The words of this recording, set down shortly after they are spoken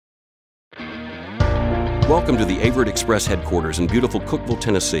Welcome to the Averitt Express headquarters in beautiful Cookeville,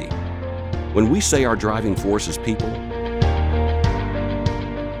 Tennessee. When we say our driving force is people,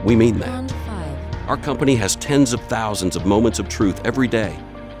 we mean that. Our company has tens of thousands of moments of truth every day,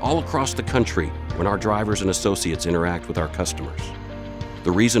 all across the country, when our drivers and associates interact with our customers.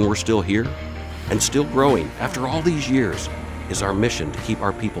 The reason we're still here and still growing after all these years is our mission to keep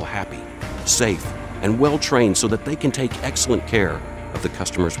our people happy, safe, and well-trained so that they can take excellent care of the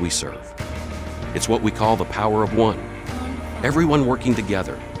customers we serve. It's what we call the power of one. Everyone working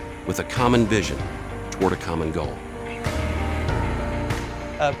together with a common vision toward a common goal.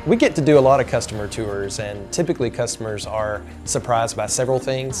 We get to do a lot of customer tours, and typically customers are surprised by several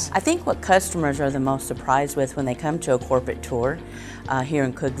things. I think what customers are the most surprised with when they come to a corporate tour here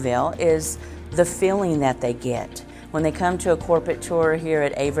in Cookeville is the feeling that they get. When they come to a corporate tour here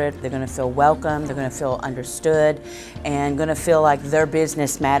at Averitt, they're going to feel welcome, they're going to feel understood, and going to feel like their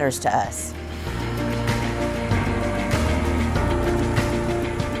business matters to us.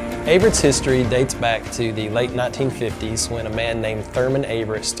 Averitt's history dates back to the late 1950s when a man named Thurman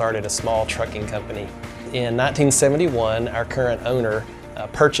Averitt started a small trucking company. In 1971, our current owner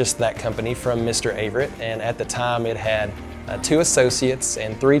purchased that company from Mr. Averitt, and at the time it had 2 associates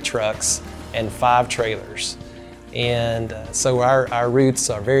and 3 trucks and 5 trailers. And so our roots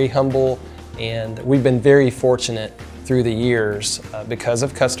are very humble, and we've been very fortunate through the years because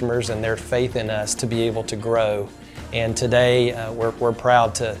of customers and their faith in us to be able to grow. And today we're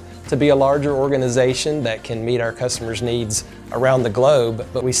proud to be a larger organization that can meet our customers' needs around the globe,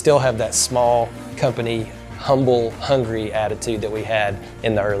 but we still have that small company, humble, hungry attitude that we had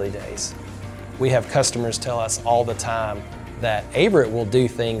in the early days. We have customers tell us all the time that Averitt will do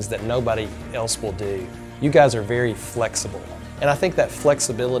things that nobody else will do. You guys are very flexible. And I think that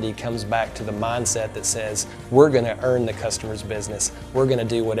flexibility comes back to the mindset that says we're going to earn the customer's business. We're going to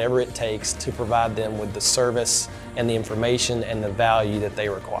do whatever it takes to provide them with the service and the information and the value that they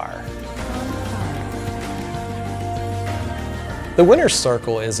require. The Winner's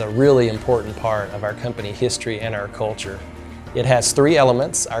Circle is a really important part of our company history and our culture. It has 3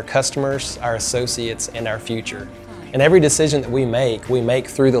 elements: our customers, our associates, and our future. And every decision that we make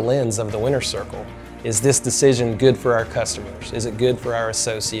through the lens of the Winner's Circle. Is this decision good for our customers? Is it good for our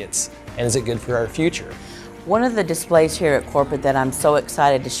associates? And is it good for our future? One of the displays here at corporate that I'm so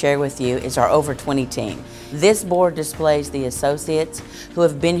excited to share with you is our Over 20 team. This board displays the associates who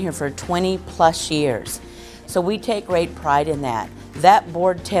have been here for 20+ years. So we take great pride in that. That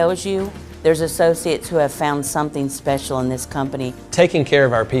board tells you there's associates who have found something special in this company. Taking care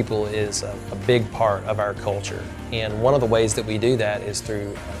of our people is a big part of our culture. And one of the ways that we do that is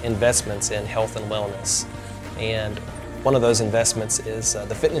through investments in health and wellness. And one of those investments is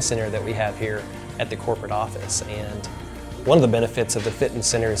the fitness center that we have here at the corporate office. And one of the benefits of the fitness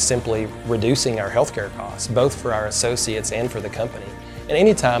center is simply reducing our healthcare costs, both for our associates and for the company. And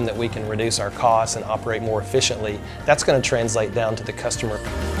any time that we can reduce our costs and operate more efficiently, that's going to translate down to the customer.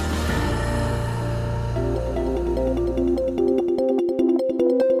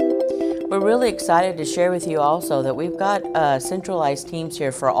 We're really excited to share with you also that we've got centralized teams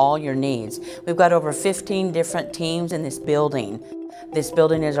here for all your needs. We've got over 15 different teams in this building. This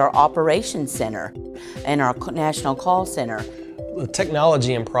building is our operations center and our national call center. The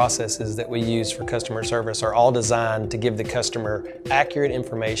technology and processes that we use for customer service are all designed to give the customer accurate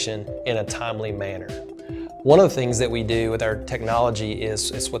information in a timely manner. One of the things that we do with our technology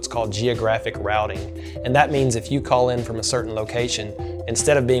is what's called geographic routing. And that means if you call in from a certain location,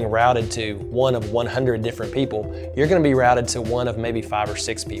 instead of being routed to one of 100 different people, you're going to be routed to one of maybe 5 or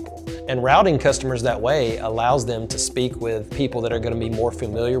 6 people. And routing customers that way allows them to speak with people that are going to be more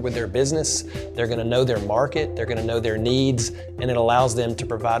familiar with their business. They're going to know their market, they're going to know their needs, and it allows them to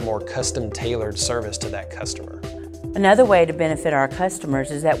provide more custom-tailored service to that customer. Another way to benefit our customers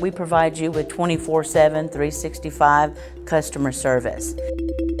is that we provide you with 24/7, 365 customer service.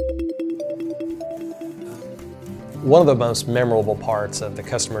 One of the most memorable parts of the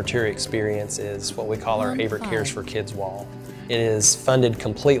customer tour experience is what we call our Averitt Cares for Kids wall. It is funded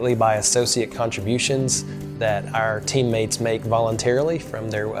completely by associate contributions that our teammates make voluntarily from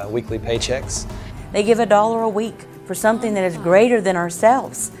their weekly paychecks. They give $1 a week for something that is greater than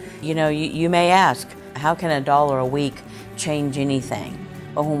ourselves. You know, you may ask, how can $1 a week change anything?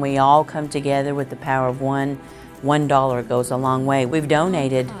 But when we all come together with the power of one, $1 goes a long way. We've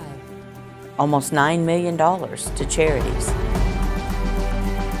donated almost $9 million to charities.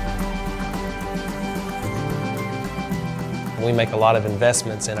 We make a lot of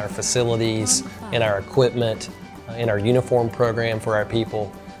investments in our facilities, in our equipment, in our uniform program for our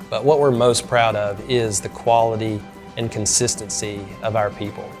people. But what we're most proud of is the quality and consistency of our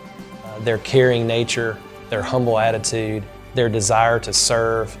people. Their caring nature, their humble attitude, their desire to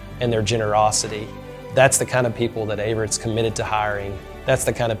serve, and their generosity. That's the kind of people that Averitt's committed to hiring. That's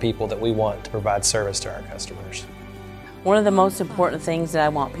the kind of people that we want to provide service to our customers. One of the most important things that I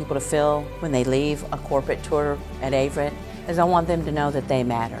want people to feel when they leave a corporate tour at Averitt is I want them to know that they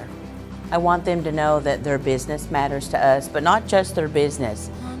matter. I want them to know that their business matters to us, but not just their business,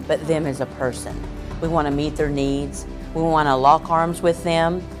 but them as a person. We want to meet their needs. We want to lock arms with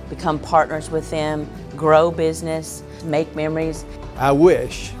them, become partners with them, grow business, make memories. I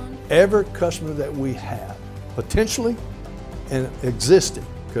wish every customer that we have, potentially and existing,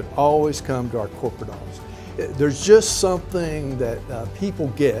 could always come to our corporate office. There's just something that people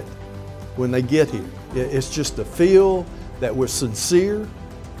get when they get here. It's just a feel that we're sincere,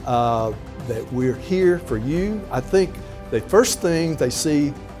 that we're here for you. I think the first thing they see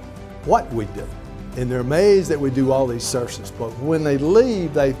what we do, and they're amazed that we do all these services. But when they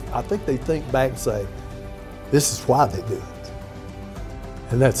leave, I think they think back and say, this is why they do it.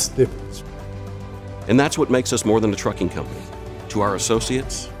 And that's the difference. And that's what makes us more than a trucking company. To our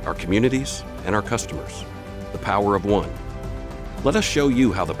associates, our communities, and our customers, the power of one. Let us show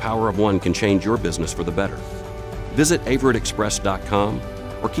you how the power of one can change your business for the better. Visit AverittExpress.com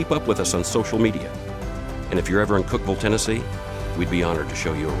or keep up with us on social media. And if you're ever in Cookeville, Tennessee, we'd be honored to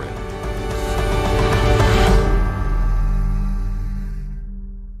show you around.